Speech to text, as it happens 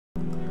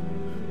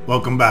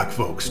Welcome back,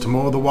 folks, to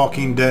more of The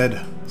Walking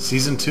Dead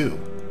Season 2.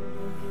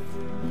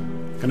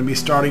 Gonna be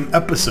starting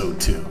Episode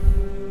 2.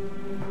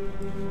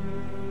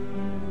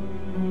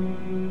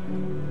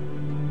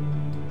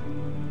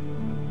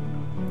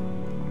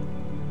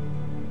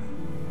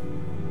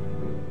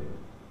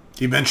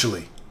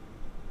 Eventually.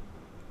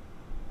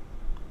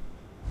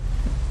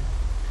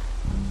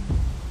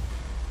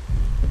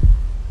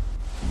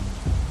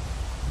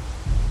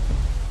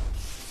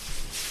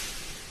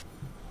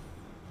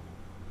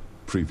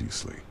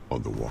 Previously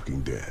on The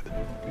Walking Dead.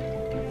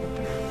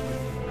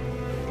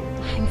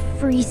 I'm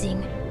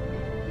freezing.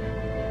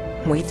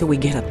 Wait till we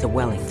get up to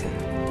Wellington,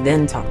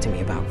 then talk to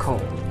me about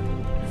coal.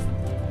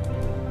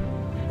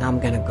 I'm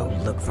gonna go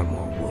look for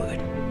more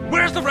wood.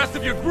 Where's the rest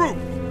of your group?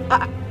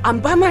 I'm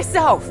by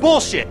myself!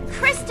 Bullshit!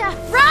 Krista,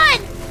 run!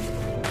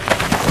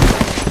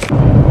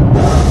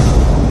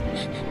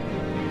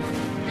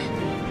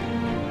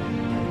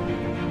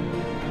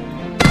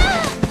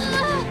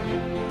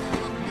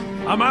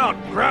 I'm out.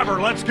 Grab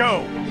her. Let's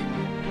go.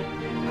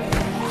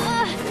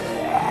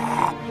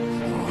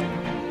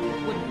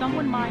 Would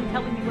someone mind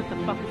telling me what the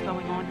fuck is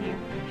going on here?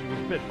 She was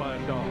bit by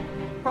a dog.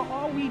 For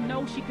all we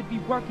know, she could be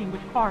working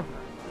with Carver.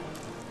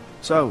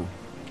 So,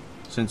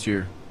 since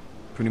you're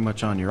pretty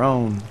much on your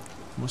own,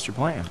 what's your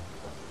plan?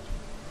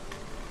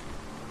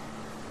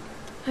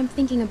 I'm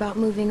thinking about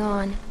moving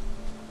on.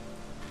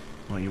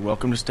 Well, you're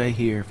welcome to stay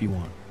here if you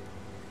want.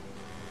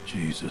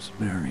 Jesus,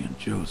 Mary, and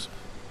Joseph.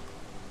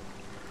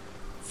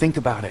 Think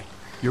about it.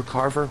 You're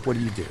Carver, what do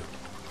you do?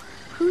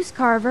 Who's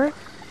Carver?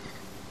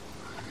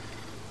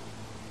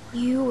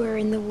 You were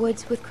in the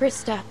woods with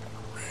Krista.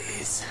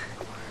 Please.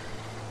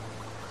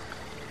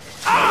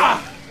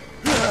 I'm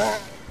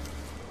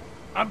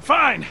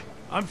fine.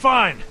 I'm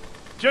fine.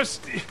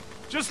 Just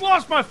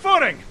lost my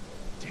footing.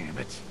 Damn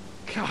it.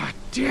 God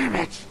damn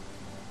it.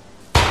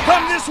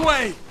 Come this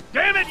way.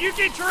 Damn it, you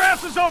get your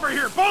asses over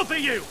here, both of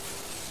you.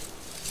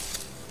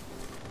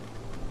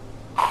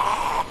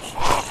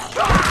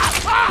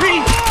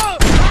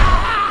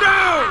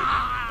 No!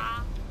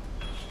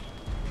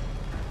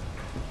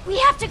 We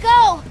have to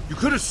go! You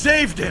could have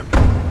saved him.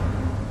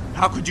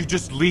 How could you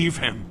just leave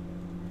him?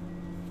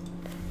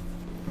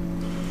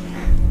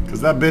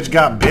 Because that bitch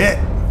got bit.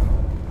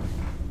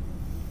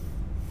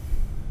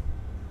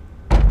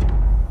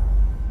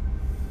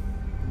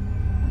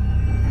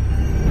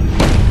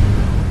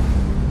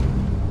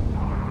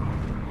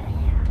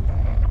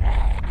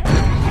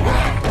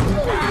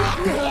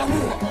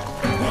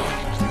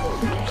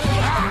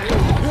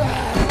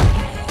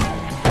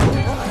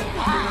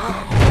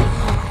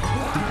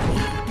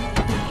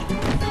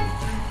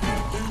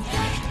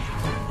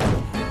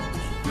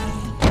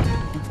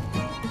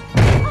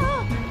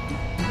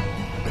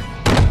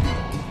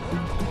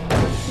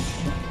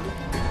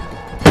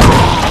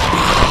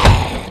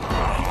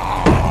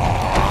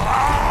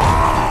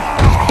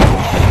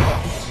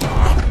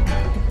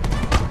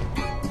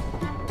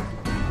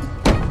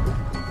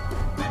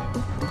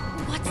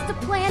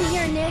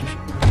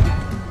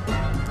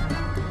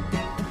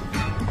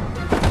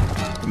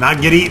 Not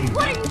get eaten.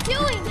 What are you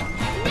doing,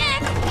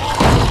 Nick?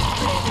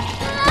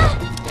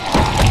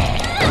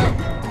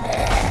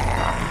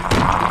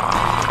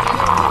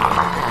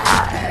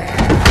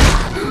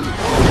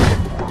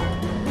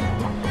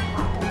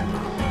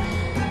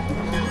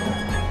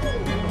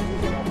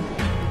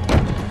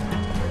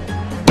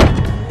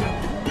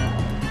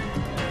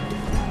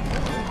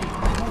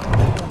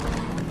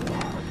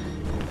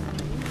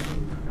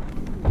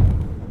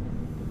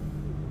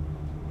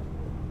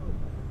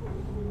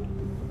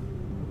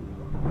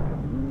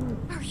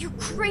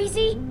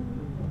 Crazy?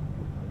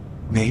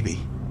 Maybe.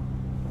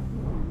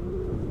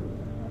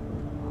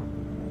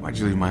 Why'd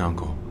you leave my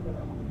uncle?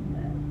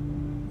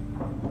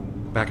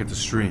 Back at the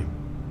stream.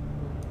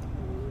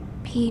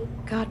 Pete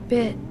got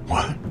bit.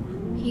 What?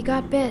 He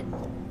got bit.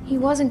 He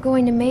wasn't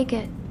going to make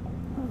it.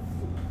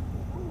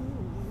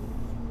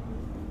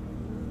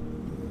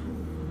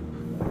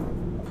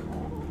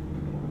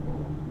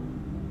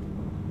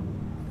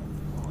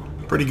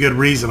 Pretty good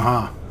reason,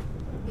 huh?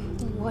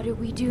 What do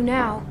we do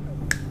now?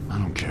 I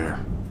don't care.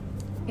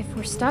 If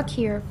we're stuck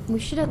here, we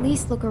should at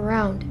least look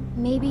around.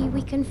 Maybe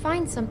we can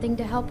find something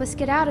to help us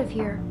get out of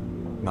here.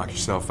 Knock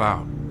yourself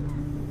out.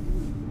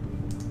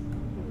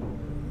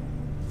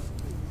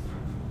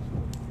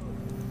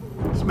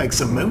 Let's make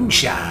some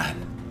moonshine.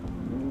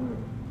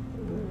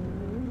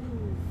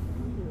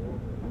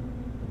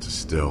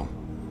 Still.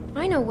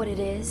 I know what it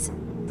is.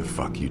 The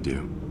fuck you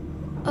do.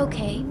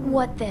 Okay,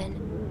 what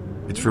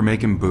then? It's for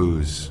making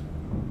booze.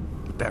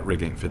 But that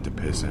rig ain't fit to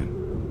piss in.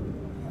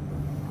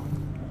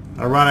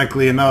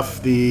 Ironically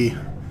enough, the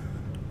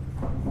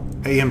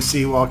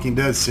AMC Walking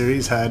Dead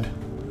series had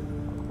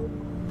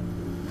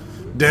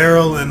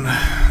Daryl and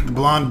the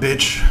blonde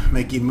bitch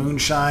making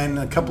moonshine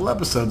a couple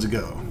episodes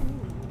ago.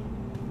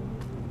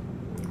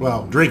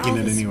 Well, drinking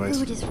it anyways.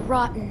 This food is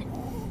rotten.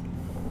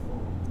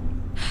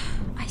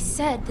 I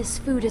said this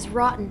food is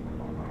rotten.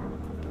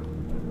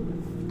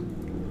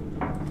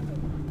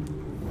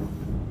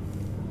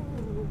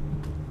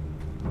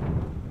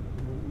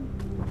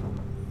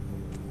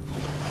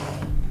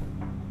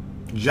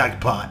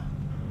 Jackpot.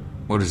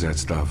 What is that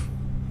stuff?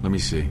 Let me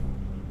see.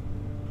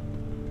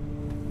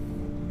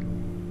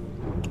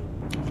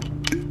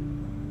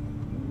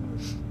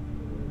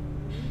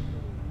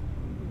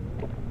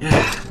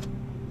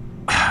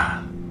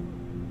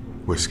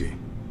 Whiskey.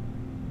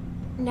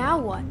 Now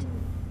what?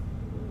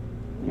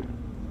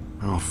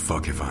 Oh,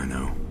 fuck if I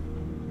know.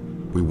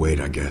 We wait,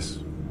 I guess.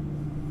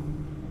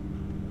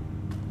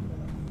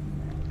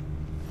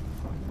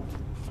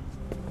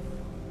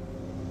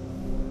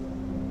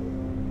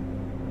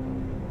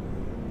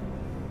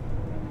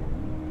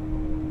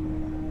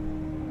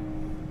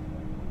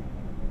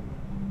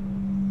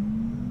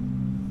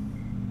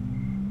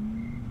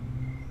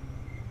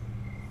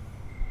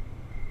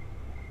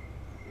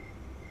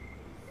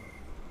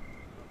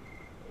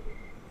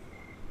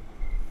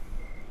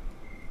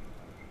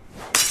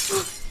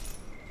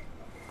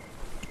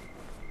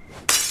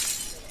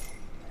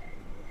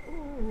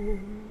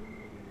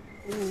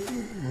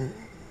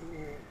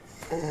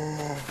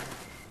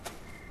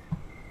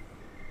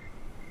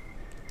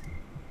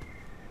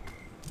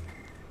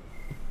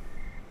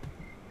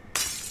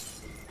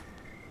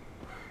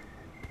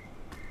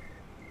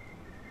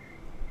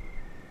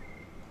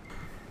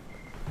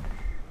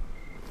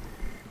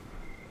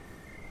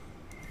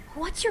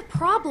 What's your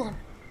problem?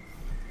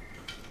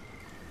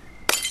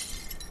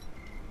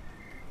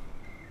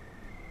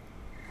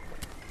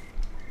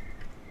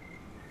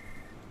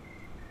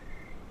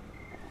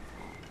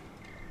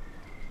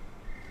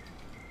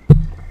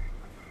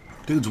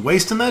 Dude's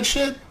wasting that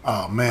shit?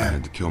 Oh, I man.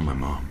 had to kill my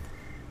mom.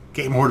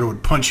 Game Hoarder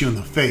would punch you in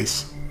the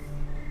face.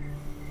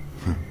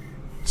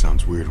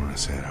 Sounds weird when I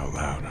say it out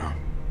loud, huh?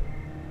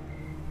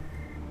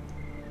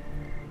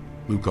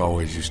 Luke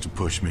always used to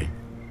push me.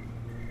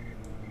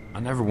 I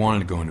never wanted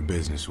to go into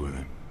business with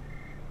him.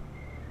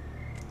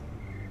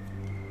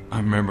 I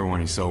remember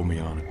when he sold me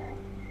on it.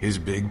 His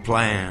big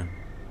plan.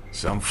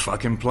 Some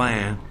fucking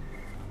plan.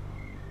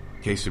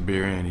 Case of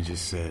beer in, he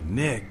just said,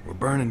 "Nick, we're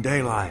burning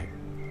daylight."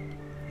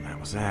 And that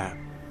was that.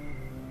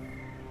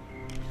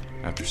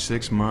 After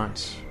 6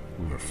 months,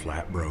 we were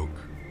flat broke.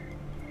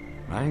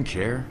 I didn't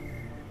care.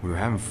 We were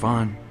having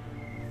fun.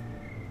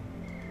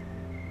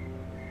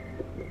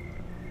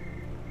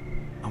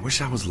 I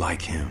wish I was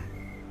like him.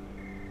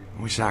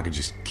 I wish I could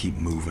just keep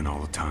moving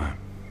all the time.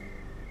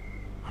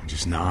 I'm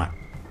just not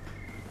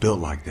built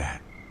like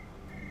that.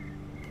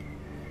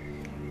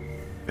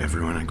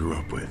 Everyone I grew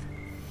up with,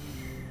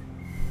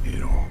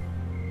 it all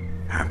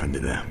happened to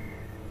them.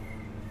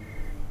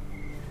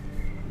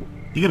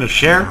 You gonna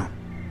share? Now,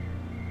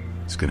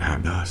 it's gonna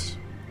happen to us.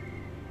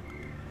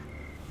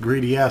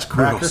 Greedy ass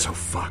We're all cracker. so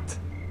fucked.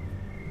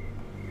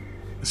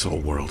 This whole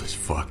world is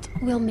fucked.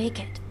 We'll make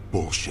it.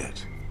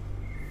 Bullshit.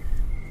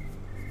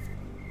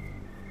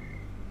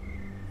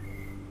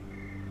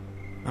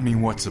 I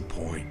mean, what's the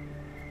point?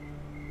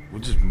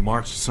 We'll just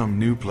march to some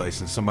new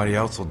place and somebody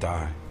else will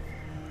die.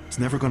 It's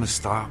never gonna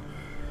stop.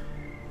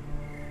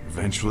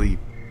 Eventually,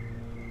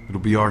 it'll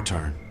be our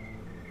turn.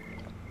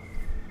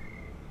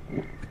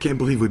 I can't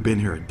believe we've been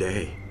here a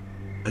day.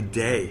 A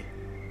day.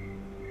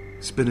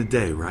 It's been a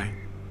day, right?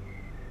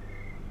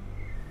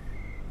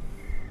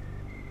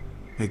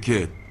 Hey,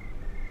 kid.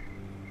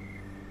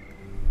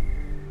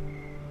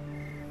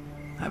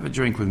 Have a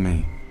drink with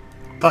me.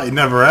 Thought you'd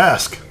never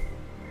ask.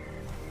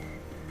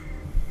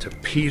 To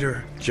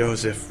Peter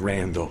Joseph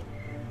Randall,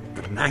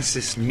 the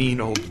nicest mean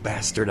old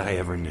bastard I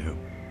ever knew.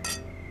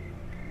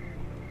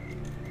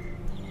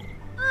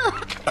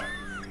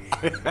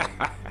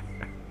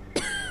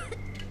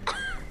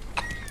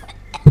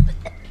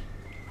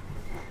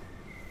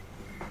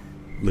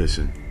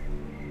 Listen,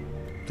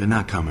 they're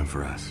not coming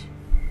for us.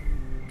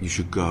 You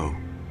should go.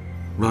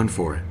 Run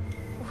for it.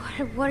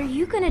 What are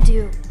you gonna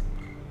do?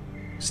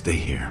 Stay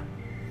here.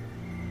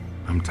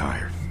 I'm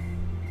tired.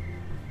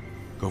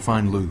 Go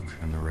find Luke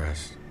and the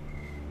rest.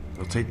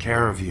 They'll take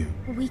care of you.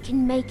 We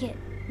can make it.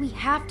 We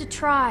have to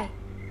try.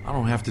 I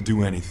don't have to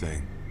do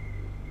anything.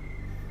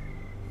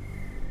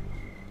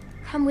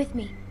 Come with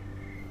me.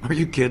 Are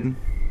you kidding?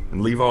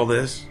 And leave all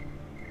this?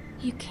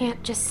 You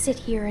can't just sit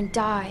here and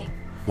die.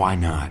 Why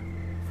not?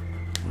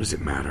 What does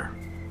it matter?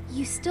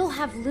 You still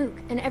have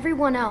Luke and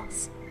everyone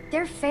else.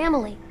 They're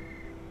family.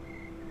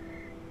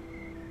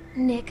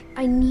 Nick,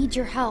 I need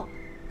your help.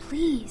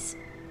 Please.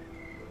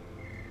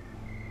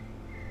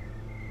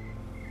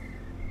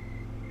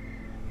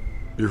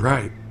 You're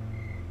right.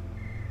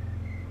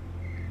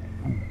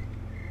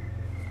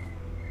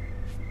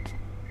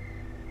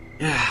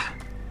 Yeah.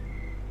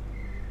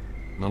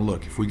 Now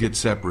look, if we get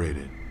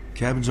separated,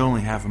 cabin's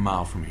only half a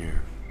mile from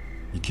here.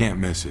 You can't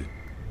miss it.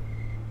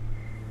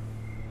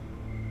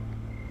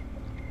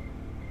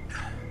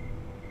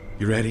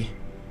 You ready?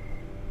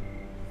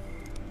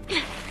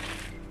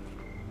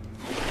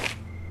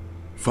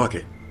 Fuck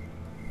it.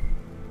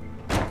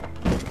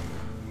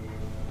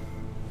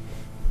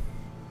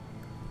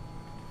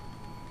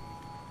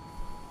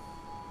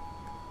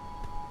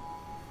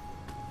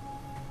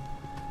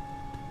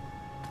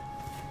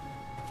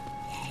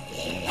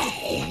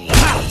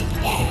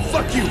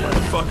 Fuck you,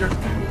 motherfucker.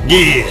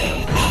 Yeah.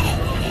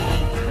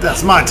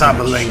 That's my type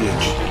of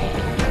language.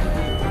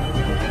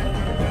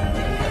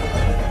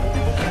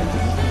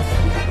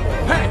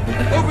 Hey,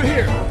 over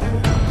here!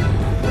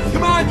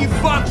 Come on, you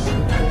fucks!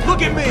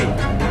 Look at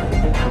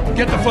me!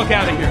 Get the fuck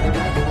out of here!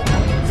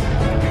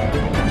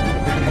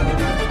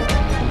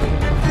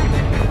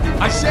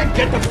 I said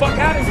get the fuck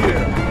out of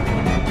here!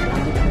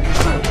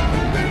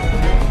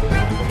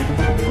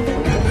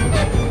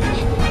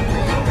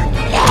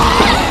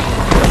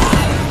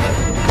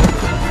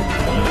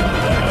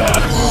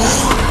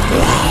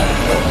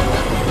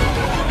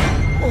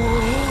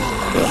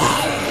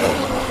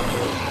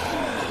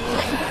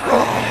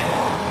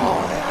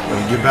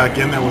 Get back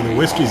in there where the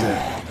whiskey's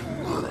at.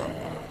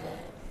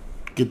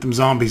 Get them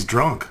zombies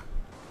drunk.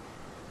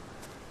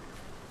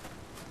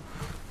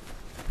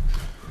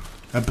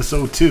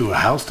 Episode 2, A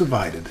House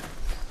Divided.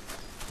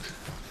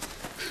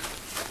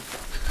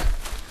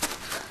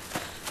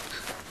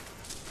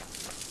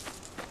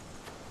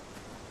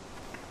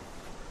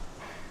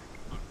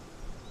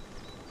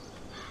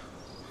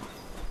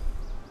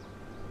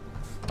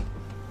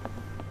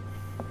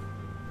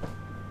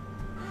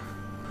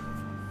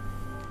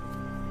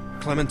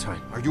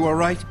 Clementine, are you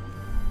alright?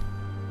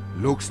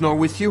 Luke's not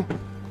with you?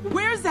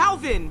 Where's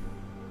Alvin?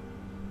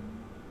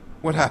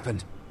 What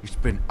happened? It's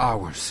been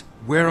hours.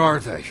 Where are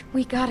they?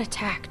 We got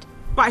attacked.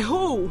 By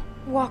who?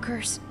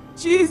 Walkers.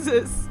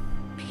 Jesus.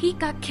 Pete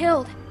got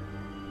killed.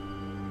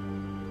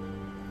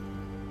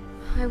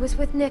 I was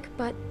with Nick,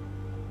 but...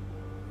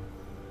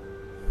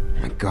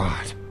 My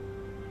God.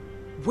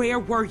 Where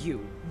were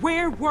you?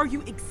 Where were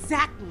you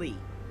exactly?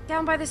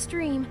 Down by the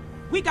stream.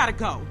 We gotta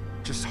go.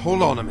 Just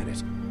hold on a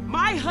minute.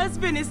 My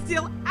husband is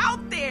still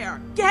out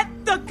there! Get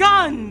the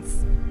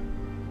guns!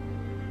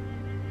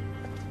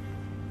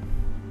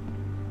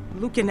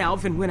 Luke and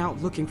Alvin went out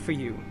looking for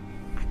you.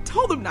 I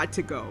told them not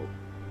to go.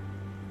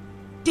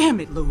 Damn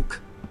it,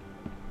 Luke.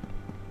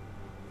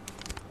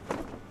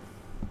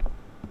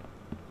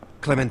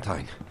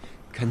 Clementine,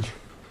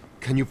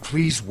 can you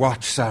please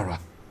watch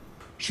Sarah?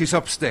 She's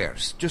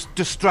upstairs. Just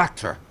distract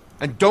her.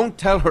 And don't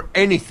tell her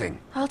anything.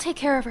 I'll take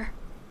care of her.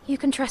 You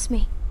can trust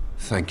me.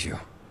 Thank you.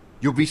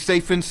 You'll be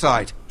safe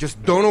inside.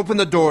 Just don't open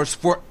the doors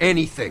for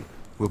anything.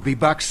 We'll be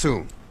back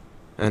soon.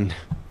 And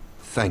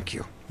thank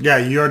you. Yeah,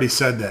 you already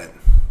said that.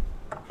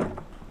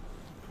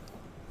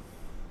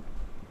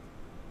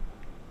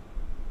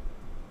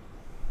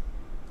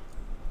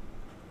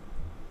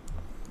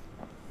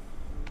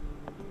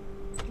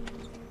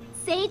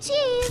 Say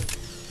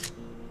cheese!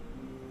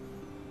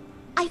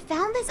 I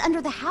found this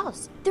under the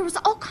house. There was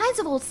all kinds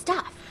of old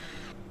stuff.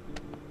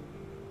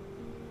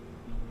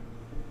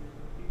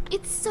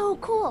 It's so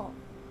cool.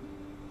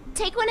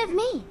 Take one of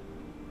me.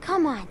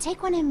 Come on,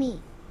 take one of me.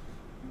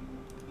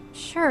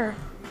 Sure.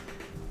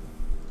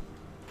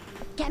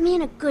 Get me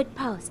in a good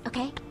pose,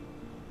 okay?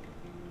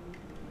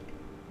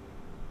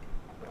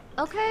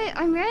 Okay,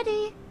 I'm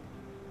ready.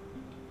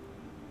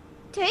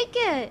 Take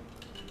it.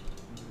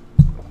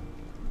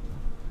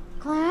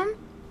 Clem?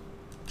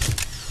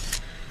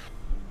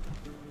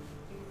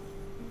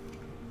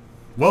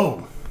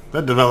 Whoa,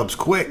 that develops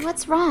quick.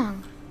 What's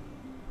wrong?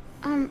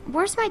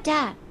 Where's my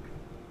dad?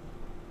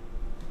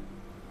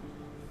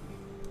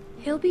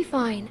 He'll be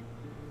fine.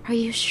 Are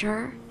you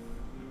sure?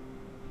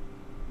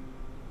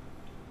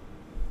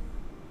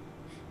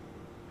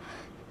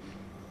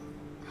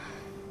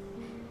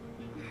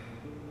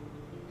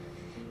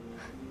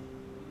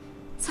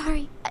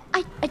 Sorry,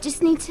 I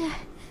just need to...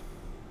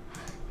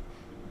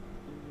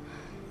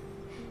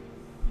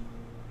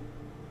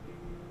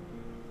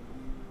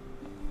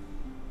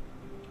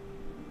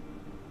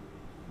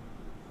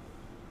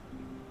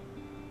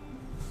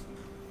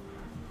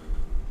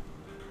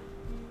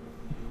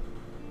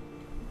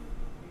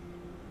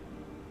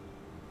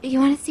 You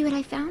want to see what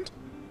I found?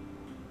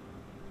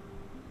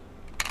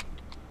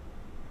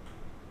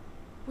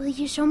 Will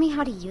you show me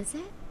how to use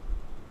it?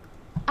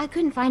 I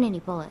couldn't find any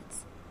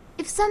bullets.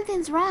 If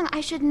something's wrong, I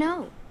should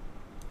know.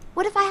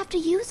 What if I have to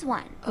use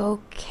one?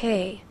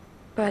 Okay,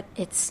 but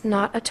it's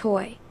not a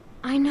toy.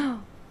 I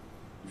know.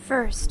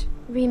 First,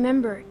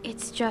 remember,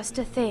 it's just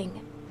a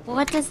thing.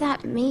 What does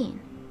that mean?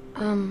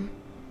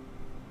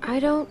 I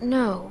don't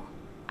know.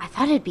 I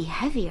thought it'd be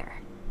heavier.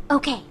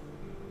 Okay.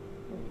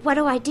 What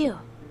do I do?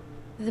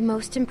 The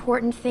most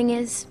important thing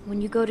is, when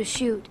you go to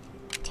shoot,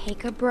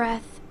 take a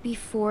breath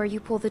before you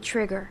pull the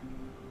trigger.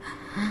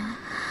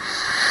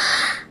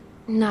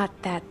 Not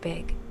that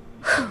big.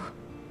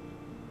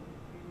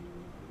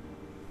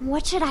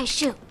 What should I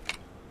shoot?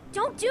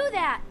 Don't do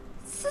that!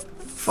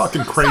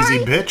 Fucking crazy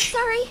Sorry, bitch.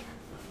 Sorry.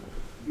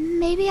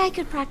 Maybe I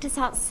could practice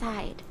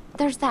outside.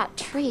 There's that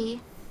tree.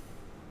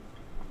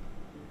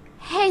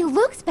 Hey,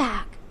 Luke's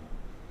back.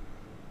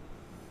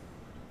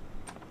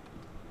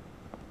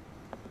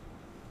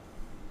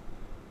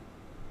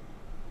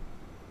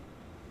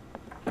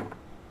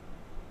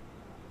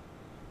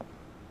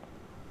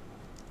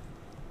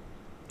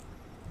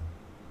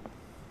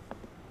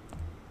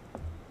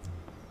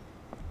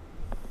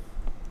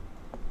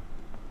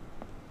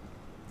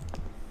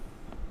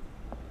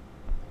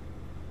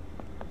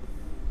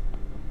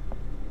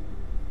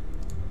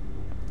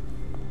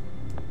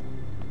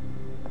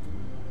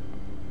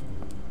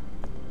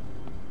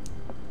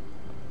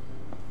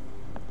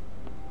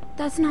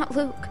 That's not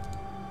Luke.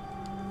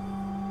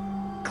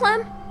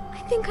 Clem, I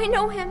think I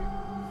know him.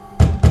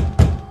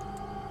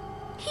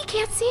 He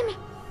can't see me.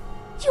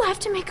 You have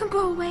to make him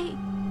go away.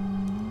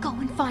 Go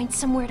and find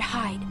somewhere to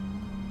hide.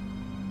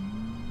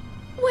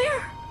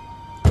 Where?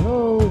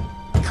 Hello?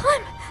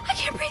 Clem, I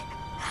can't breathe.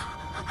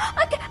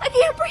 I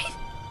can't breathe.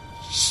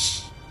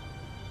 Shh.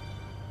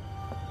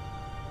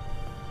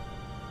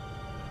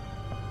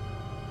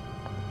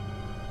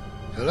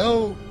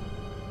 Hello?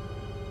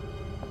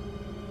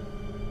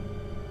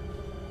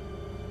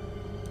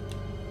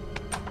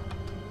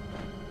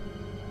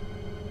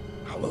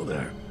 Hello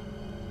there.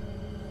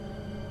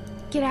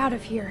 Get out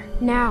of here,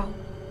 now.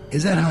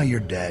 Is that how your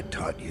dad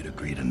taught you to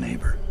greet a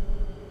neighbor?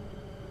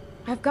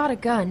 I've got a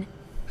gun.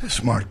 A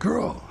smart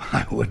girl.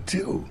 I would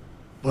too.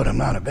 But I'm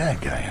not a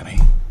bad guy, honey.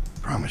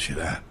 Promise you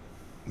that.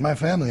 My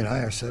family and I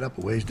are set up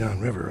a ways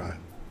downriver. I'm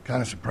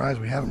kind of surprised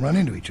we haven't run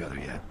into each other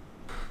yet.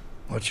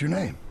 What's your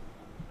name?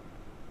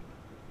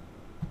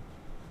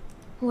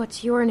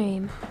 What's your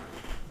name?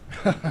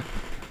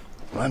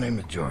 My name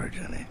is George,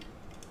 honey.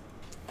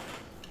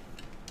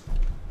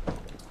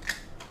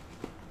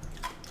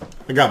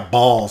 I got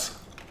balls.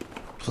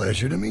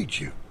 Pleasure to meet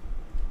you.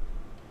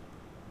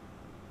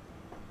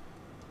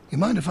 You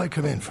mind if I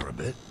come in for a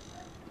bit?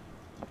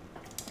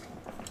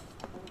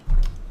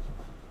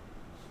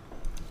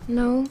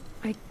 No,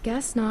 I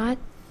guess not.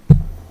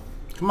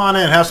 Come on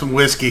in, have some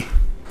whiskey.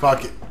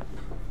 Fuck it.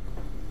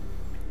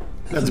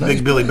 That's a nice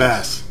big Billy place.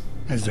 Bass.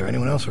 Is there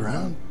anyone else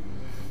around?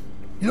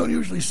 You don't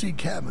usually see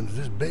cabins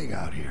this big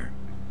out here.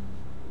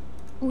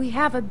 We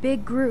have a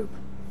big group.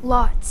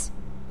 Lots.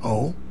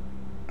 Oh?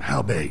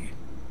 How big?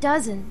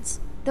 Dozens.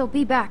 They'll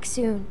be back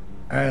soon.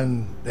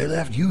 And they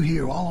left you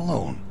here all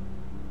alone.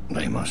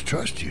 They must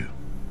trust you.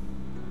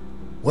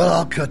 Well,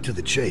 I'll cut to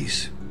the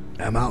chase.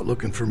 I'm out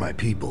looking for my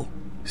people.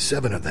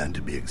 7 of them,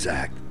 to be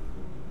exact.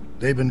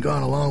 They've been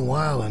gone a long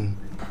while, and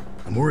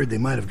I'm worried they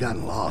might have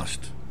gotten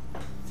lost.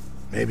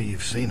 Maybe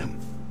you've seen them.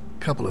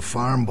 A couple of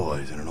farm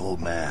boys and an old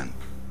man.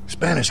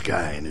 Spanish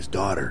guy and his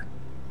daughter.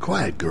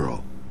 Quiet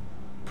girl.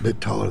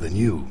 Bit taller than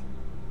you.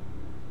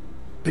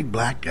 Big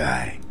black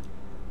guy.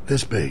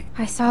 This big.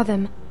 I saw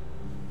them.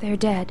 They're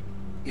dead.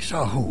 You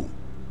saw who?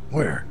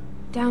 Where?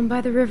 Down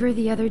by the river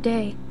the other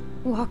day.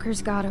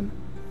 Walkers got 'em.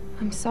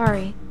 I'm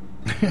sorry.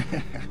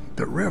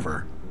 The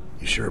river?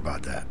 You sure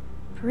about that?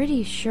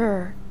 Pretty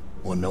sure.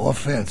 Well, no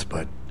offense,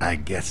 but I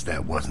guess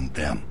that wasn't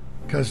them.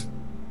 'Cause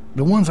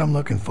the ones I'm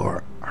looking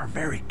for are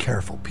very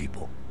careful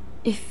people.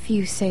 If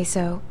you say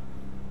so.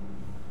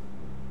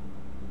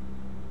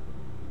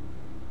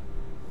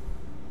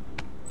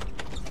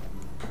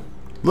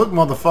 Look,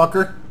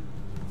 motherfucker.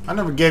 I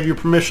never gave you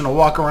permission to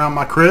walk around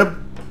my crib.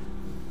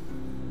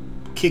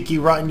 Kick you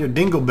right in your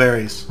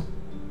dingleberries.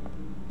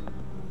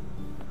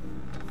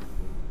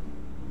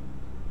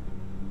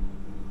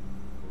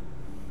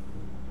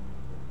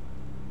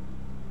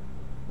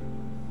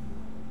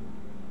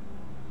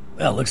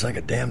 Well, looks like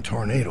a damn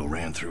tornado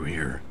ran through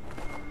here.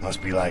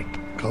 Must be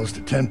like close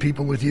to 10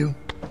 people with you?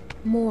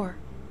 More.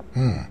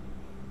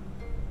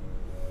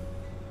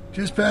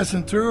 Just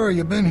passing through, or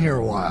you been here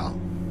a while?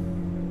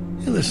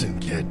 Hey, listen,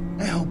 kid.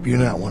 I hope you're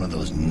not one of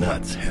those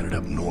nuts headed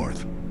up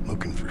north,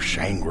 looking for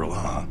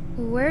Shangri-La.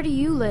 Where do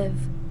you live?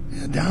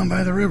 Yeah, down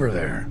by the river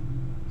there.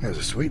 There's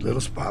a sweet little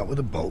spot with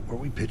a boat where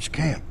we pitch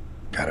camp.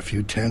 Got a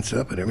few tents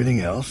up and everything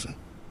else.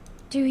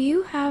 Do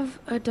you have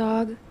a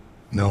dog?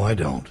 No, I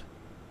don't.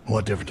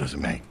 What difference does it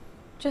make?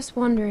 Just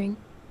wondering.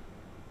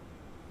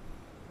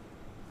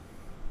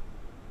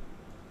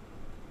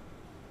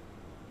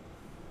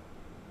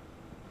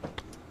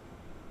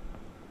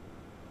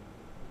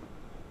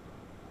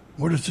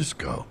 Where does this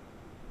go?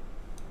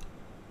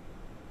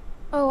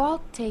 Oh,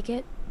 I'll take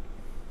it.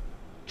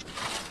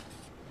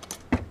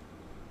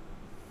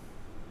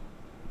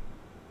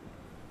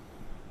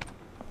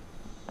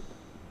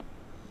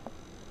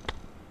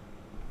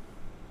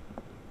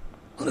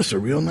 Well, it's a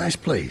real nice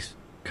place.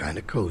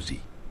 Kinda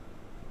cozy.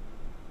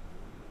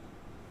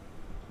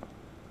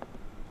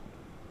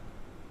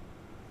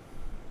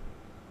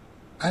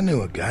 I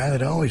knew a guy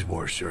that always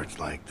wore shirts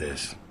like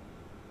this.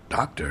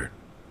 Doctor.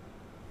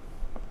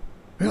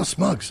 Real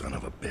smug son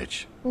of a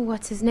bitch.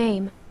 What's his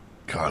name?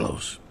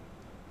 Carlos.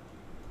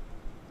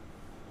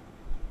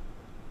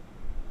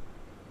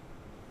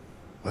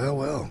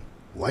 Well,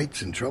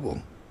 White's in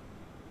trouble.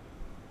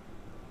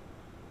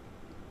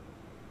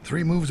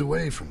 3 moves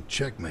away from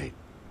checkmate.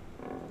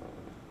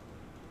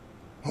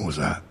 What was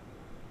that?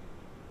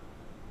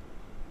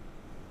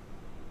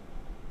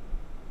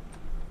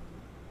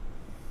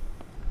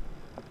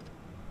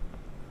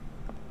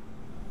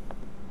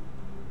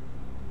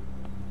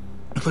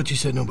 I thought you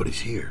said nobody's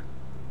here.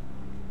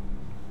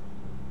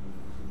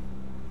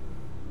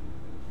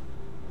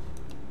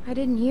 I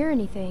didn't hear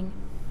anything.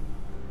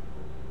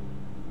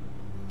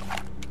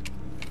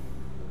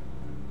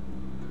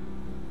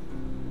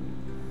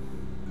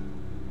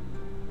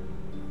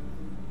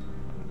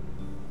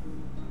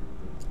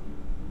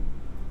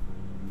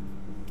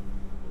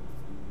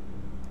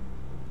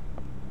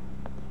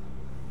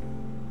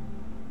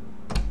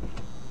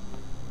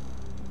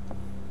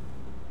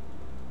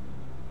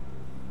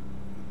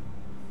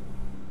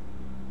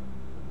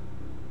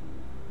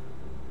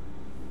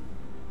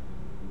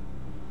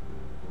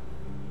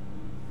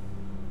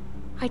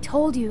 I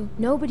told you,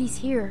 nobody's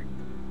here.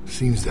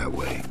 Seems that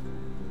way.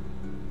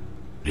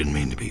 Didn't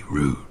mean to be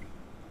rude.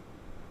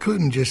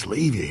 Couldn't just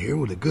leave you here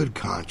with a good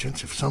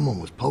conscience if someone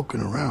was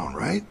poking around,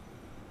 right?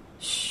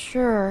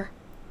 Sure.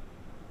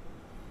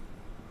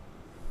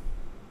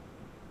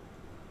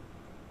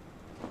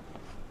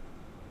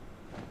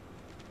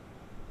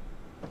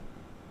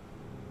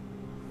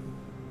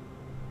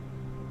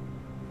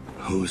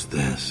 Who's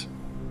this?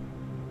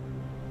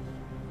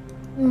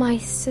 My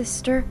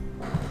sister.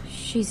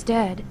 She's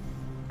dead.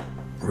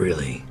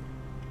 Really?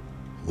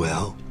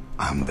 Well,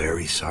 I'm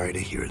very sorry to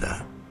hear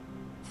that.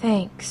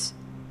 Thanks.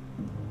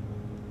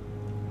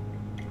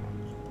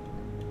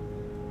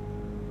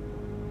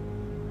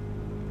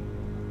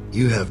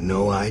 You have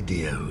no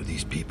idea who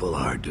these people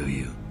are, do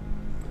you?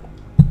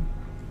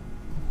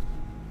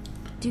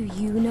 Do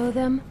you know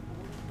them?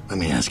 Let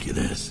me ask you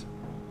this.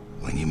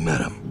 When you met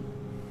them,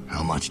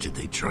 how much did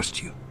they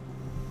trust you?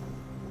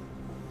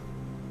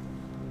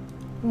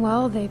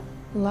 Well, they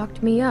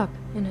locked me up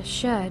in a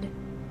shed.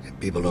 If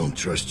people don't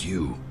trust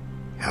you,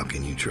 how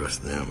can you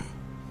trust them?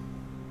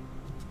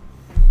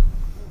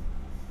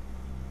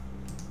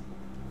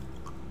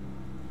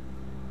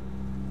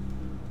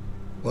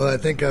 Well, I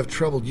think I've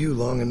troubled you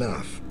long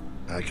enough.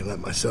 I can let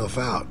myself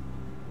out.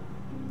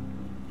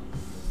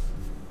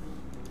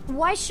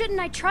 Why shouldn't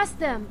I trust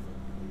them?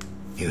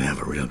 You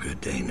have a real good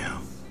day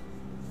now.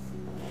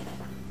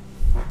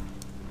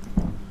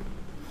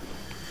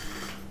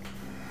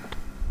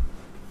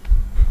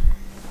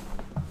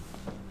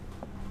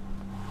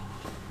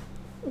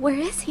 Where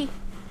is he?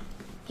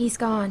 He's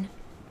gone.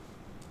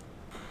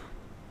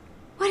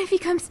 What if he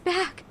comes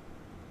back?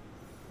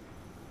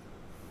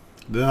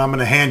 Then I'm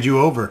gonna hand you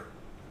over.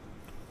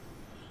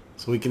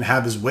 So he can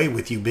have his way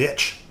with you,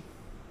 bitch.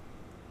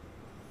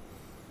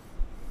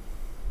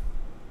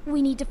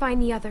 We need to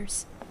find the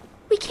others.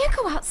 We can't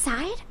go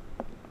outside.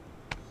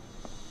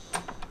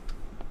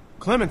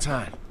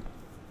 Clementine.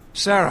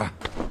 Sarah.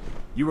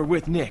 You were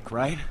with Nick,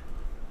 right?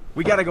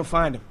 We gotta go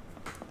find him.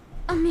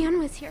 A man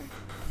was here.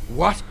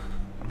 What?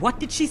 What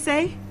did she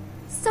say?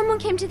 Someone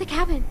came to the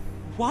cabin.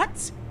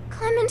 What?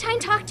 Clementine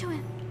talked to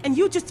him. And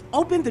you just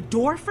opened the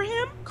door for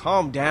him?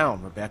 Calm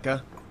down,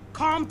 Rebecca.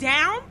 Calm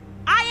down?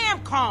 I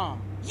am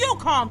calm. You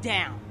calm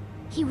down.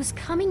 He was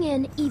coming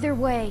in either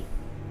way.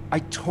 I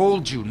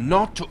told you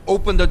not to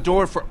open the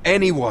door for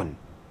anyone.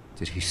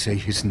 Did he say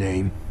his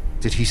name?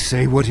 Did he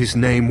say what his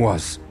name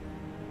was?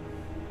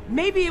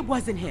 Maybe it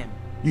wasn't him.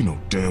 You know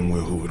damn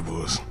well who it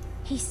was.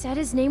 He said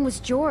his name was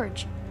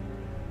George.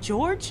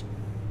 George?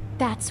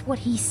 That's what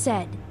he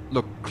said.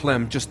 Look,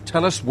 Clem, just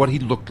tell us what he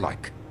looked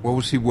like. What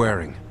was he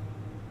wearing?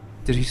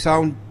 Did he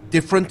sound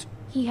different?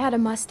 He had a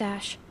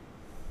mustache.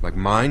 Like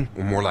mine,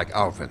 or more like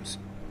Alvin's?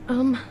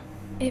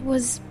 It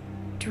was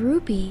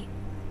droopy.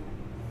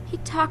 He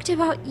talked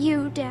about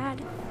you,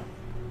 Dad.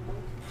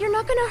 You're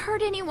not gonna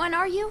hurt anyone,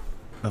 are you?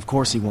 Of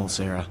course he won't,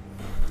 Sarah.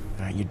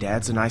 Your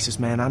dad's the nicest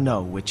man I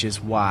know, which is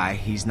why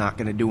he's not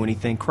gonna do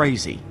anything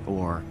crazy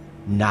or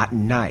not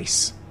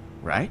nice,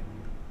 right?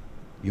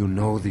 You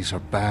know these are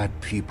bad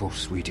people,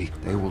 sweetie.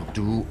 They will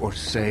do or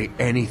say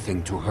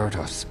anything to hurt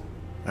us.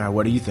 Alright,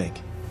 what do you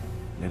think?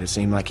 Did it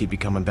seem like he'd be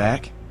coming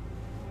back?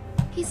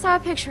 He saw a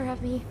picture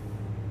of me.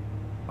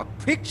 A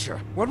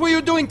picture? What were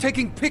you doing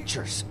taking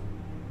pictures?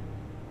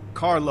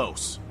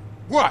 Carlos.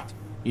 What?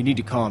 You need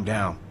to calm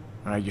down.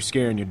 Alright, you're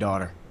scaring your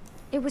daughter.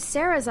 It was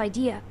Sarah's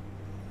idea.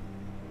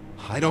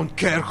 I don't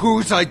care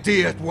whose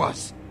idea it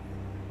was.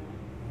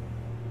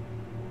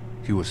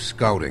 He was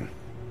scouting.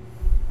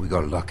 We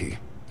got lucky.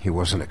 He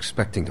wasn't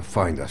expecting to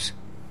find us.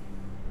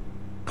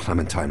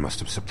 Clementine must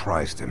have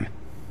surprised him.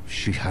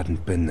 She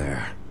hadn't been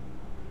there.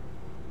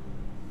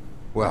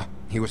 Well,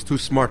 he was too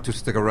smart to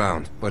stick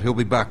around, but he'll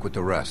be back with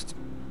the rest.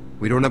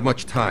 We don't have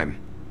much time.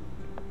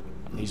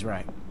 He's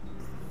right.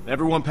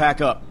 Everyone pack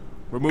up.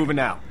 We're moving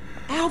out.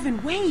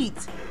 Alvin,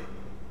 wait!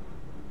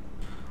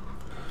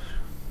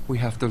 We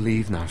have to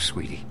leave now,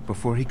 sweetie,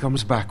 before he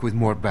comes back with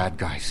more bad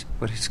guys.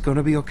 But it's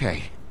gonna be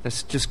okay.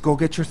 Let's just go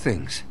get your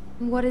things.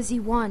 What does he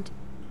want?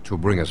 To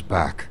bring us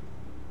back.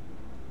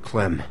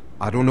 Clem,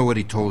 I don't know what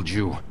he told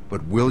you,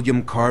 but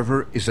William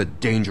Carver is a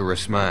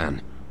dangerous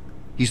man.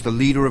 He's the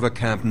leader of a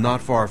camp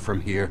not far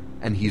from here,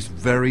 and he's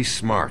very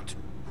smart.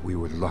 We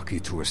were lucky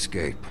to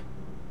escape.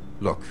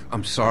 Look,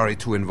 I'm sorry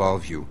to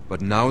involve you,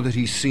 but now that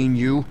he's seen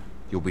you,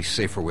 you'll be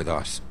safer with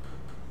us.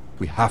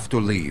 We have to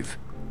leave.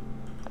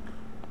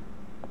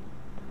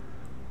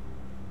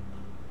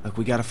 Look,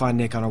 we gotta find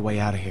Nick on our way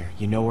out of here.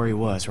 You know where he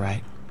was,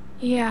 right?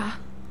 Yeah.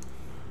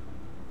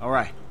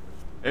 Alright.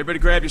 Everybody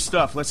grab your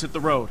stuff. Let's hit the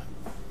road.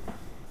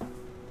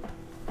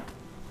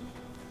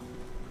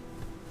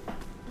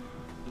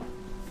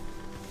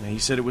 Now, you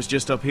said it was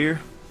just up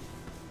here?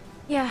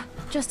 Yeah,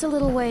 just a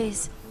little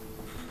ways.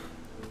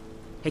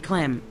 Hey,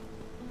 Clem.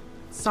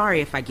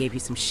 Sorry if I gave you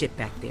some shit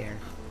back there.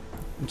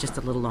 I'm just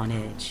a little on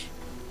edge.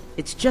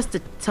 It's just a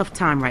tough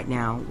time right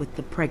now with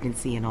the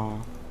pregnancy and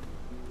all.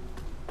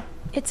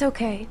 It's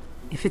okay.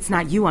 If it's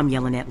not you I'm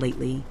yelling at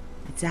lately,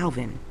 it's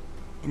Alvin.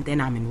 And then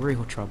I'm in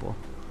real trouble.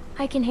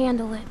 I can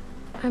handle it.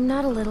 I'm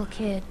not a little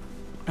kid.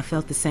 I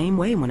felt the same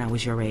way when I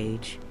was your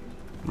age.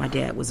 My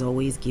dad was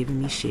always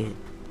giving me shit.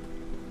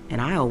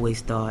 And I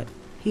always thought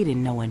he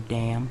didn't know a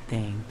damn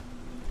thing.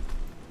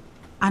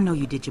 I know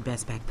you did your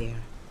best back there.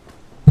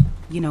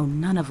 You know,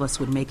 none of us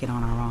would make it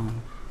on our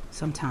own.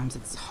 Sometimes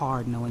it's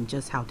hard knowing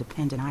just how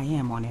dependent I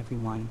am on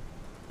everyone.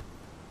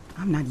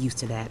 I'm not used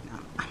to that.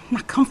 I'm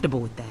not comfortable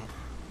with that.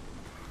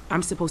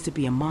 I'm supposed to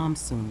be a mom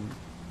soon.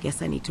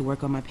 Guess I need to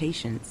work on my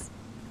patience.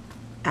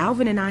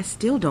 Alvin and I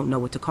still don't know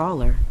what to call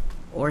her.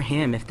 Or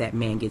him if that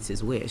man gets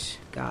his wish.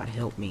 God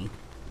help me.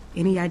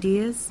 Any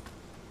ideas?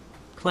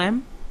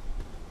 Clem?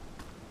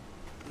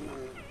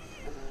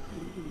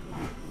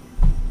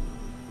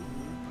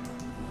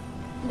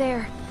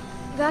 There.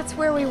 That's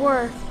where we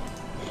were.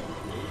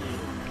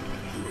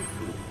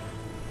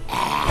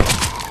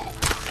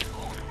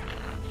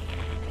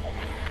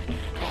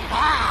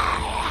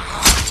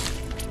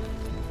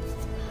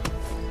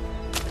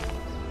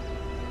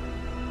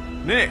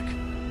 Nick!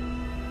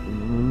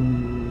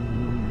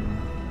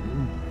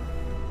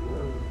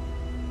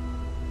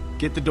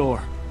 Get the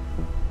door.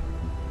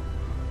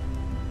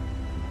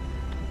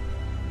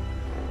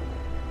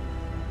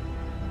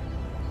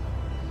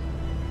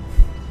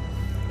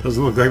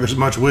 Doesn't look like there's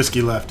much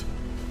whiskey left.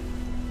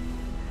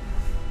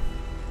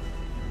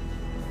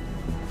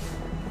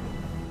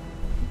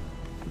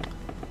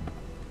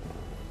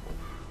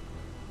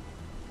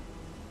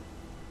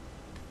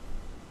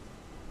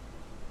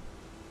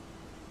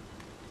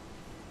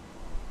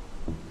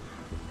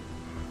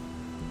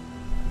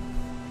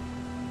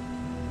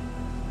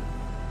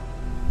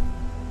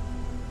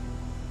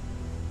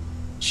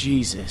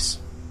 Jesus.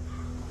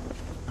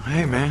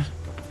 Hey, man.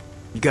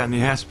 You got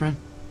any aspirin?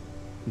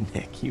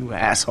 Nick, you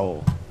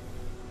asshole.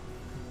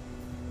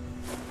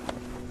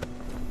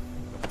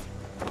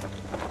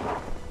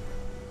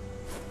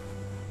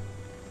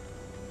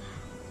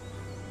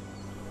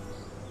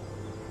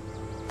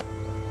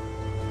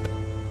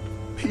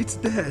 Pete's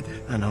dead.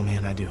 I know,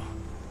 man, I do.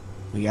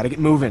 We gotta get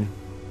moving.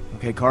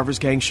 Okay, Carver's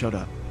gang showed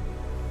up.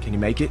 Can you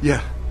make it?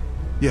 Yeah.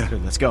 Yeah.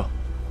 Good, let's go.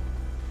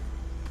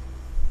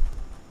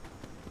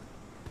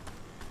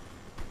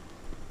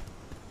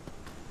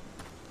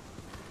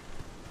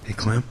 Hey,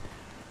 Clem.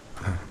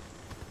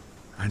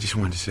 I just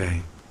wanted to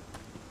say,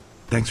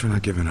 thanks for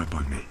not giving up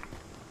on me.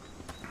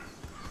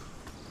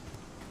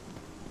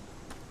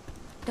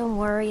 Don't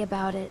worry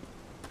about it.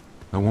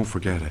 I won't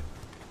forget it.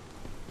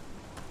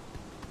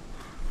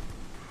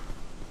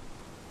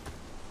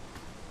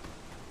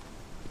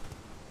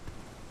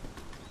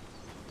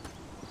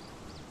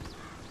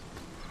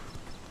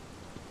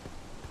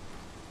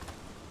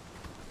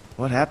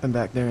 What happened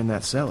back there in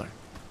that cellar?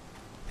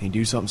 Did he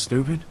do something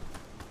stupid?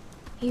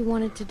 He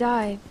wanted to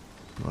die.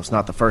 Well, it's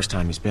not the first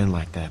time he's been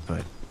like that,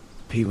 but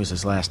Pete was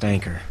his last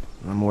anchor.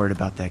 I'm worried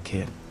about that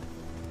kid.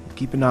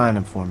 Keep an eye on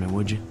him for me,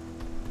 would you?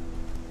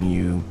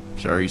 You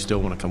sure you still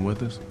want to come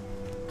with us?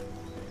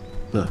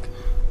 Look,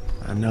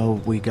 I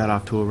know we got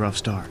off to a rough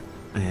start,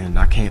 and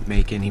I can't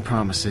make any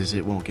promises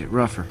it won't get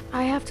rougher.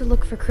 I have to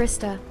look for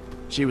Krista.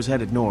 She was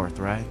headed north,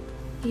 right?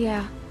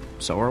 Yeah.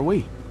 So are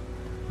we.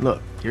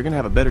 Look, you're gonna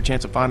have a better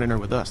chance of finding her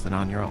with us than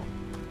on your own.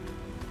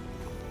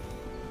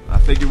 I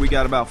figure we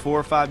got about 4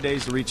 or 5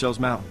 days to reach those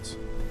mountains.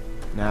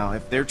 Now,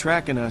 if they're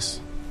tracking us,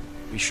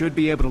 we should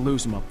be able to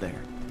lose them up there.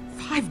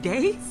 5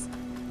 days?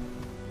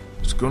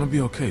 It's gonna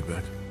be okay,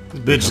 Beck. This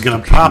bitch is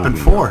gonna pop in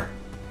 4.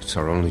 It's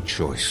our only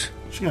choice.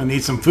 She's gonna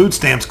need some food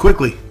stamps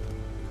quickly.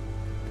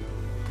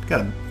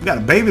 Got a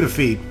baby to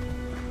feed.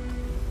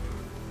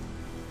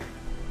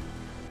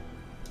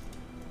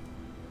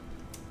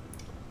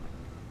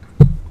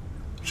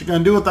 What's she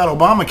gonna do with that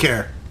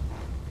Obamacare?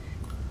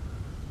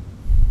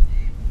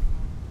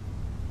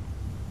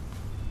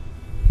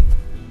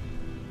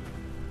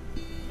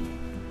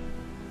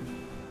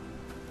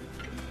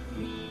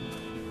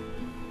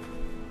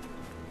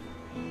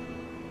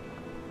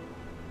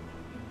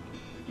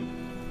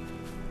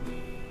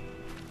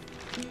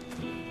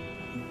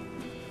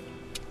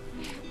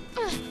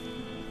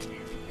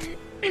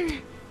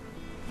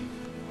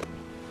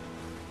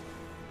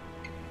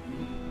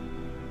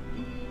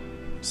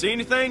 See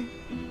anything?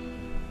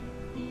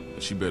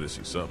 She better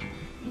see something.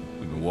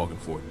 We've been walking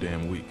for a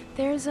damn week.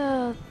 There's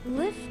a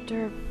lift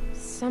or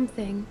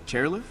something.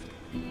 Chairlift?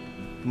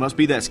 It must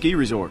be that ski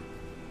resort.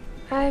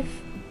 I've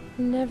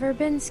never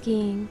been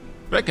skiing.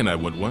 Beck and I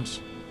went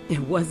once. It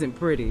wasn't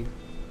pretty.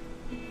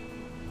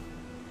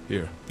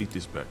 Here, eat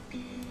this, Beck.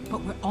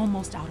 But we're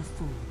almost out of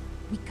food.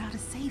 We gotta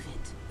save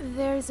it.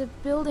 There's a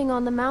building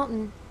on the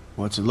mountain.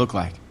 What's it look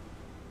like?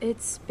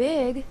 It's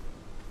big.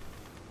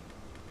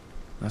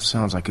 That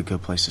sounds like a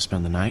good place to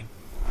spend the night.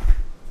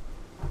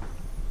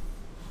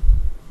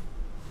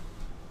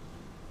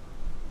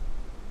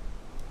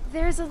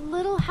 There's a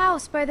little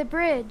house by the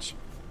bridge.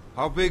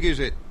 How big is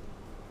it?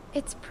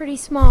 It's pretty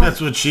small.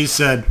 That's what she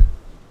said.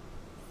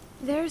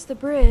 There's the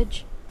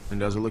bridge.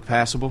 And does it look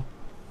passable?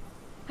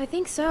 I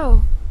think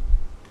so.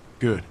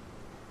 Good.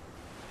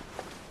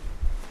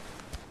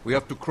 We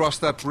have to cross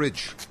that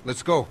bridge.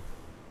 Let's go.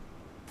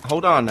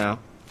 Hold on now.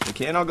 We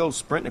can't all go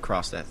sprinting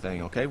across that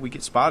thing, okay? We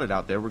get spotted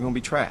out there, we're gonna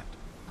be trapped.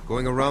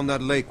 Going around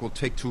that lake will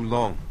take too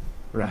long.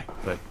 Right,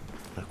 but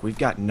look, we've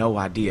got no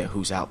idea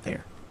who's out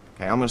there.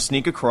 Okay, I'm gonna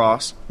sneak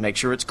across, make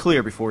sure it's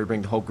clear before we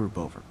bring the whole group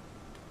over.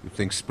 You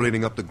think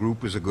splitting up the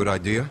group is a good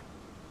idea?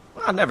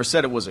 Well, I never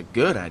said it was a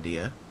good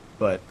idea,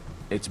 but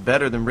it's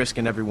better than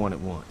risking everyone at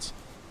once.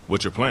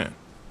 What's your plan?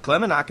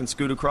 Clem and I can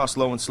scoot across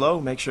low and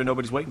slow, make sure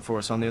nobody's waiting for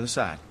us on the other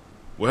side.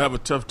 We'll have a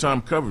tough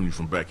time covering you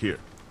from back here.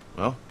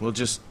 Well, we'll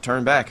just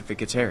turn back if it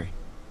gets hairy.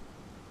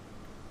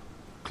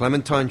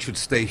 Clementine should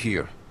stay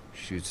here.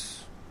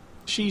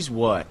 She's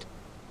what?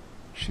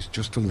 She's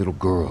just a little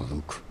girl,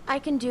 Luke. I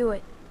can do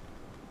it.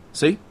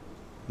 See?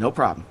 No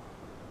problem.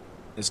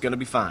 It's gonna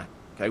be fine.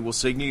 Okay, we'll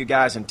signal you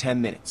guys in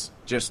 10 minutes.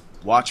 Just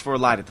watch for a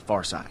light at the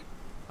far side.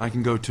 I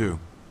can go too.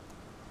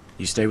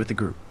 You stay with the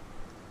group.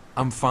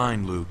 I'm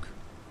fine, Luke.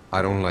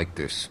 I don't like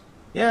this.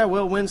 Yeah,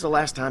 well, when's the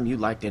last time you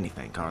liked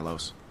anything,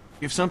 Carlos?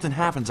 If something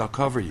happens, I'll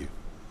cover you.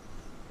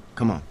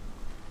 Come on.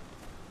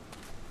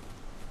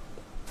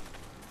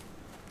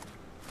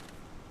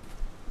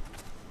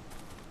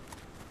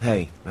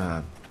 Hey,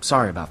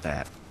 sorry about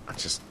that. I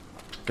just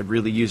could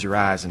really use your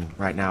eyes, and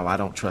right now I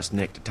don't trust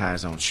Nick to tie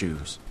his own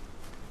shoes.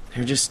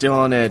 You're just still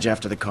on edge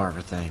after the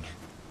Carver thing.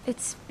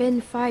 It's been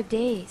 5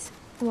 days.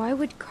 Why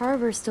would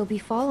Carver still be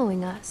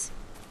following us?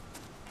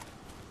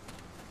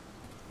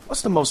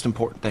 What's the most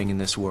important thing in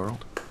this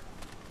world?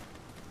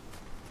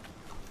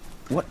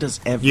 What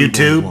does everyone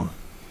YouTube want?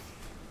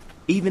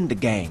 Even the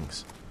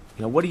gangs.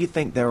 You know, what do you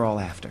think they're all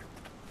after?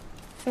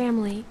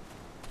 Family.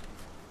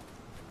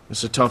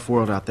 It's a tough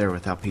world out there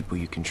without people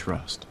you can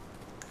trust.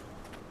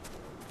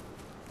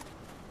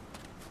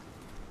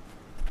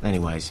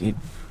 Anyways,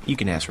 you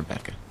can ask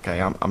Rebecca,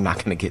 okay? I'm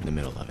not gonna get in the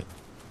middle of it.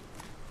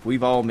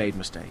 We've all made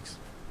mistakes.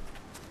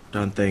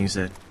 Done things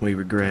that we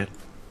regret.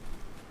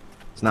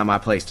 It's not my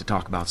place to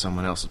talk about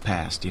someone else's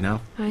past, you know?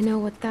 I know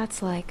what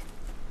that's like.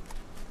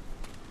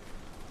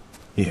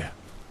 Yeah.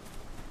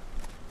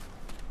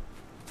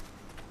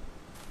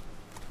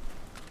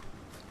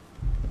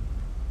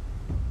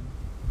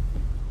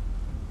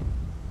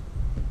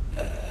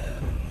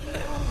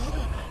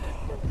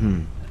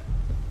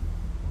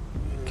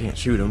 Can't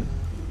shoot him.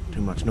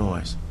 Too much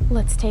noise.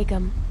 Let's take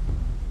him.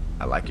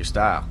 I like your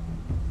style.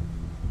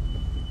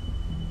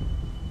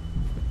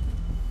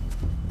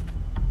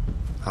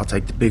 I'll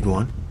take the big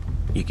one.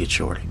 You get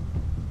Shorty.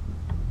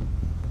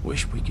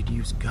 Wish we could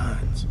use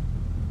guns.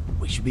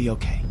 We should be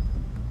okay.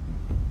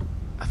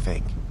 I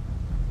think.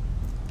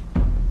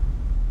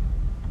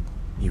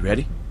 You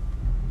ready?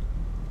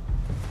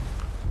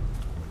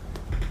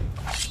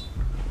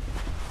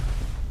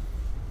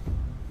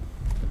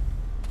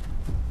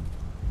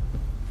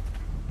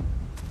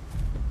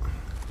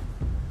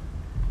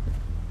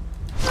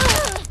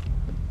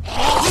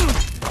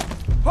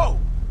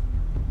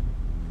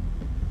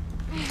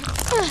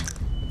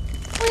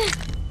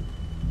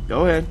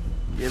 Go ahead.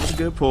 Give it a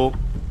good pull.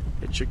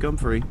 It should come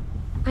free.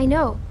 I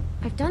know.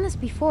 I've done this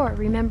before,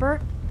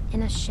 remember?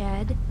 In a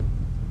shed.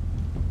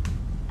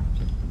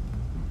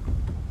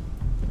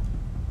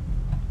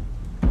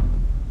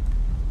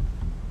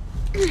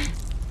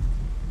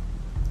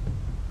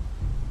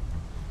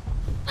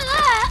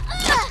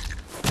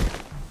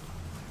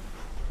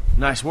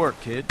 Nice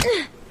work, kid.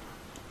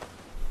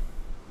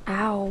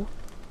 Ow.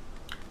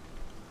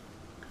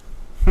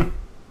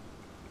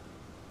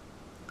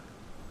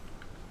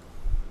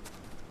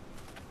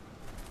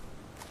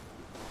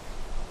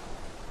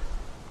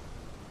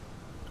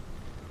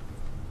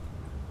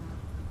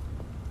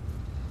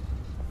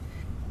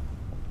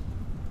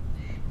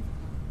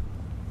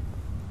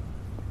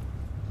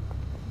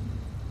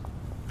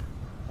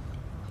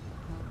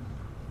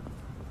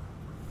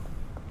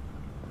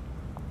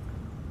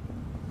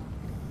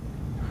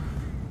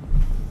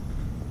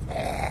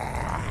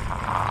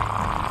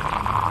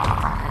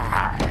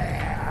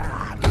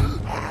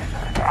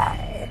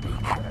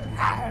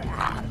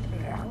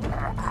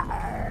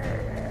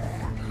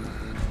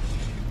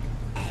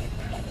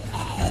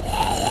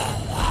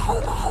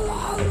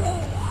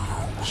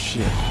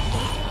 Shit.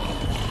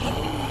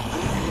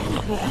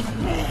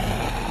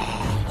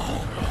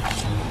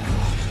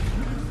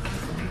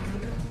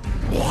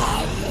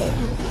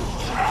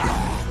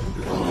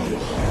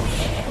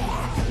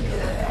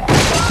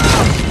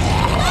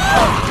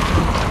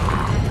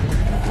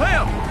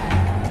 Clem!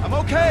 I'm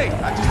okay.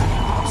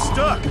 I'm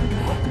stuck.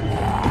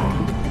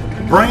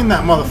 Brain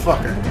that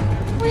motherfucker.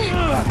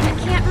 I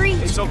can't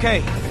reach. It's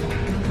okay.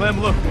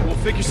 Clem, look, we'll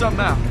figure something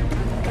out.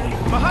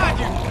 Behind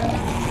you!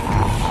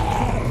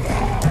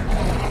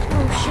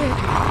 Oh shit.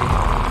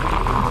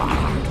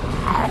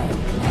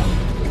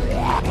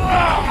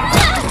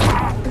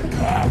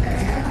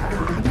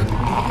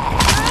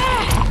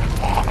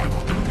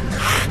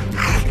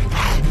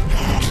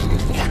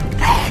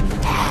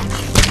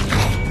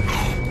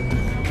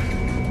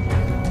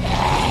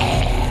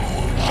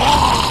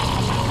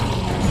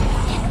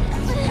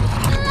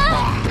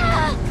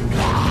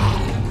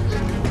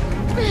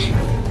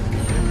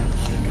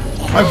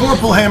 My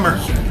Vorpal hammer.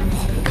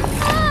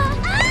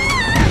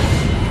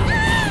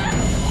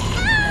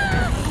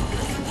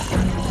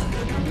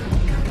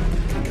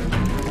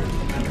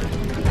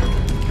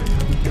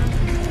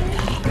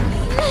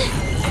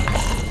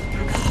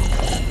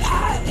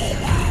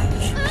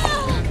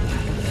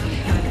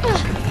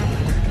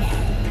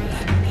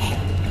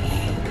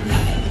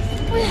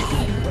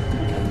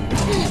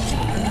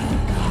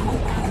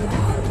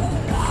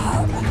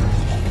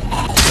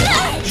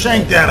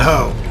 Shank that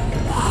hoe.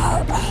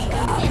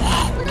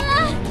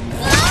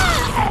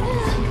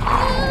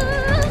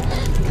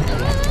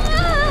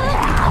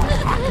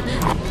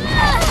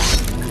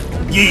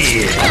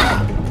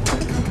 Yeah.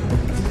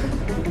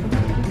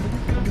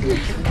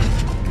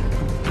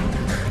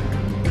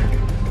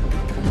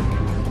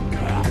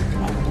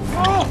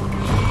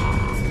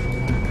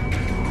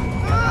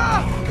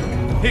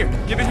 Here,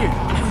 give it here.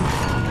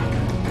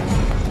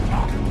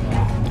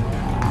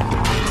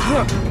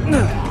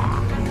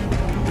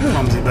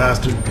 Clumsy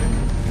bastard.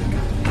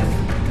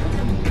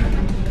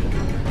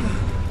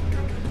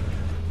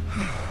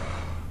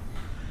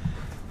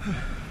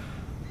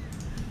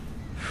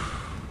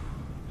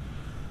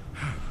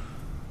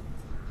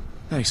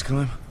 Thanks,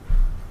 Clem.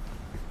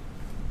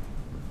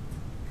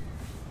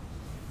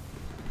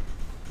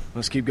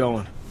 Let's keep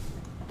going.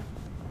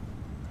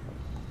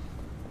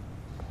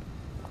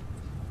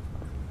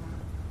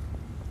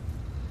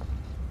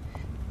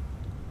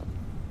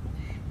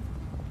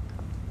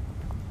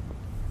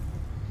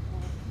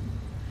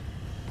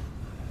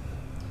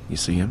 You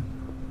see him?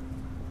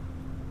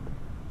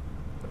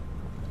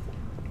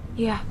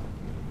 Yeah.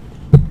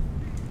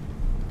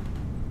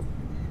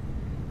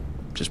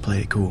 Just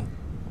play it cool.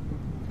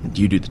 And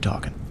you do the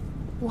talking.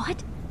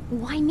 What?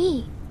 Why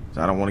me?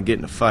 I don't want to get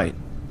in a fight.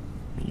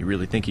 You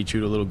really think he'd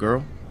shoot a little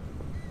girl?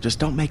 Just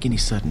don't make any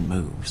sudden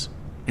moves.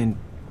 And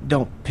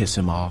don't piss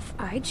him off.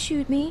 I'd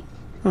shoot me.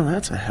 Well,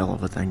 that's a hell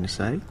of a thing to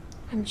say.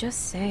 I'm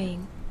just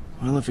saying.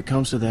 Well, if it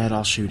comes to that,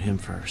 I'll shoot him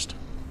first.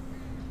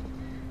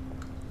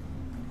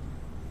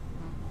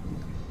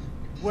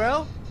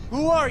 Well,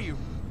 who are you?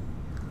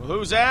 Well,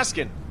 who's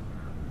asking?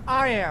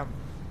 I am.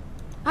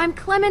 I'm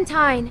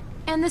Clementine,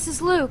 and this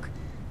is Luke.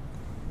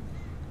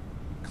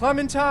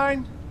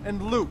 Clementine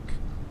and Luke.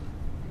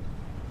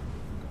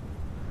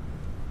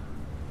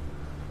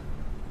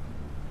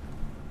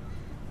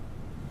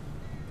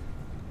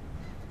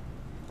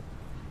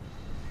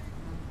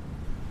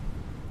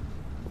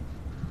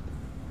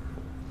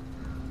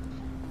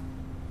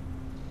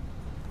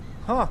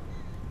 Huh.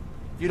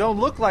 You don't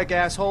look like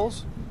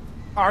assholes.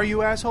 Are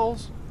you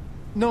assholes?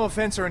 No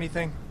offense or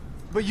anything,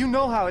 but you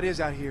know how it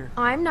is out here.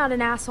 I'm not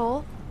an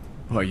asshole.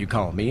 Well, are you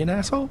calling me an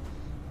asshole?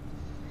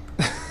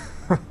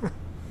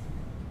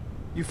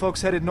 You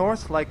folks headed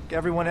north like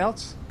everyone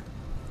else?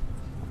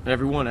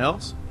 Everyone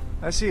else?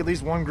 I see at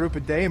least one group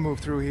a day move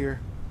through here.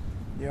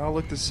 You all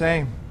look the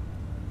same.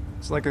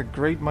 It's like a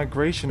great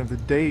migration of the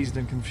dazed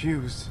and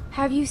confused.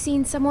 Have you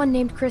seen someone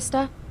named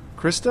Krista?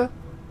 Krista?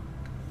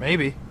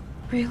 Maybe.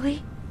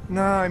 Really?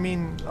 No, I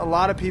mean, a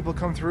lot of people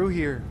come through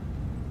here.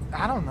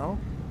 I don't know.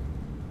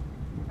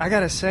 I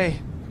gotta say,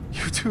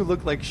 you two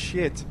look like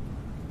shit.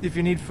 If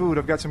you need food,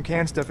 I've got some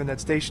canned stuff in that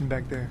station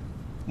back there.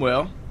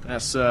 Well,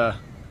 that's,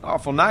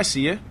 awful nice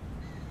of you.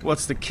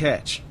 What's the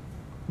catch?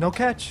 No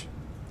catch.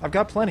 I've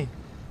got plenty.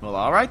 Well,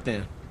 all right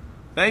then.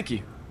 Thank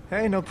you.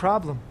 Hey, no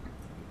problem.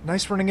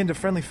 Nice running into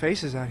friendly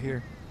faces out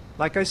here.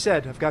 Like I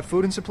said, I've got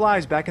food and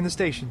supplies back in the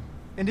station.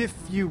 And if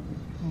you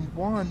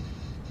want...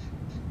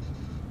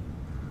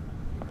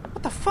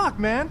 What the fuck,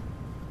 man?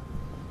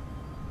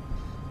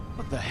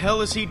 What the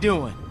hell is he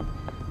doing?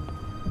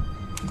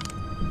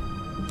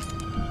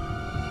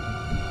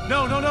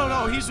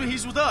 No,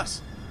 he's with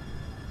us.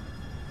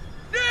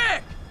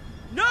 Nick!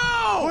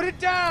 No! Put it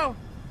down!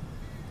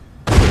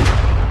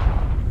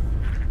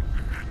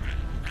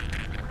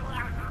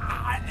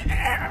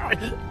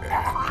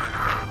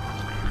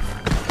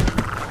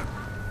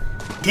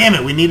 Damn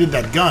it, we needed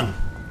that gun.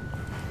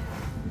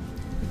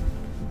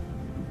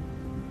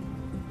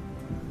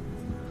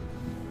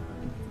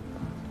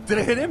 Did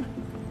I hit him?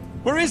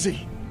 Where is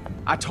he?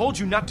 I told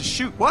you not to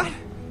shoot. What?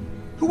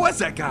 Who was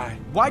that guy?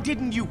 Why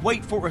didn't you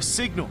wait for a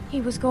signal?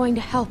 He was going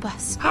to help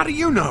us. How do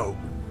you know?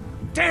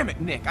 Damn it,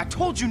 Nick. I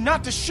told you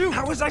not to shoot.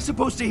 How was I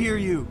supposed to hear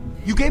you?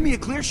 You gave me a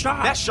clear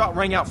shot. That shot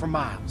rang out for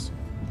miles.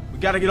 We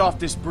gotta get off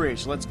this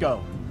bridge. Let's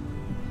go.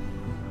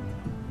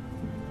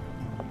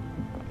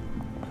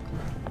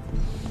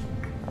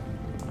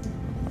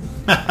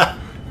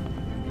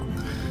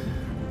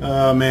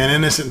 Oh man,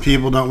 innocent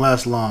people don't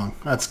last long.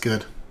 That's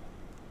good.